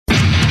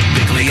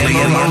Bickley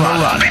and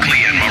Marotta. Bickley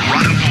and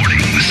Marotta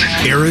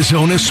mornings.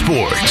 Arizona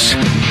sports.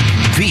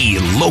 The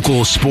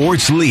local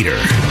sports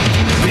leader.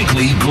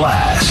 Bickley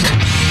Blast.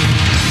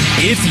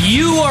 If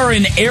you are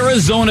an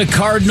Arizona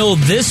Cardinal,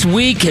 this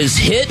week has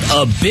hit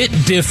a bit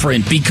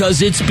different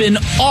because it's been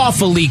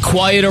awfully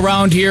quiet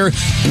around here,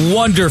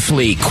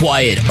 wonderfully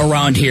quiet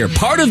around here.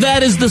 Part of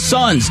that is the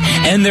Suns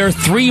and their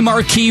 3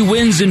 marquee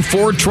wins in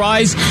 4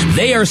 tries.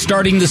 They are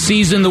starting the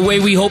season the way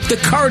we hoped the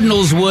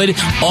Cardinals would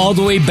all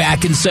the way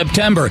back in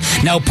September.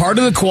 Now, part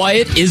of the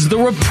quiet is the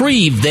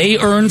reprieve they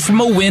earned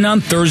from a win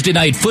on Thursday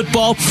Night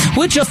Football,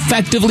 which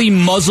effectively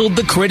muzzled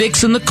the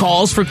critics and the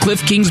calls for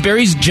Cliff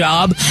Kingsbury's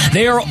job.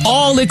 They are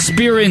all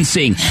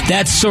experiencing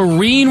that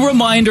serene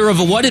reminder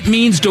of what it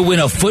means to win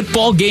a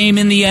football game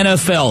in the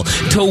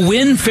NFL, to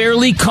win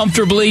fairly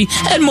comfortably,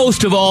 and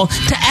most of all,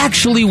 to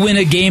actually win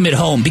a game at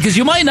home. Because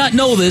you might not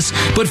know this,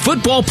 but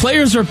football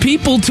players are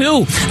people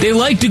too. They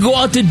like to go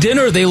out to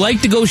dinner, they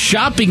like to go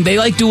shopping, they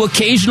like to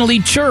occasionally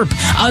chirp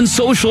on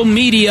social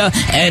media,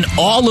 and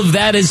all of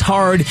that is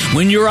hard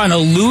when you're on a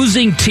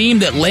losing team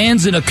that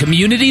lands in a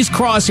community's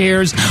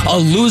crosshairs, a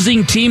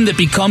losing team that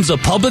becomes a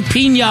public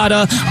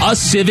piñata, a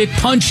civic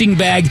punching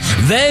bag.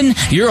 Then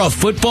you're a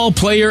football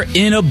player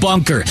in a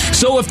bunker.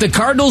 So if the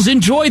Cardinals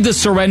enjoyed the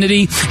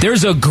serenity,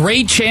 there's a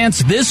great chance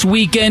this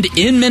weekend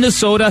in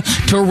Minnesota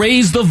to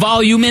raise the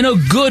volume in a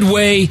good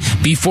way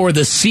before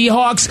the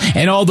Seahawks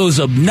and all those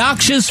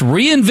obnoxious,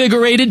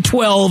 reinvigorated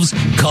 12s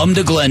come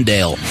to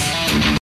Glendale.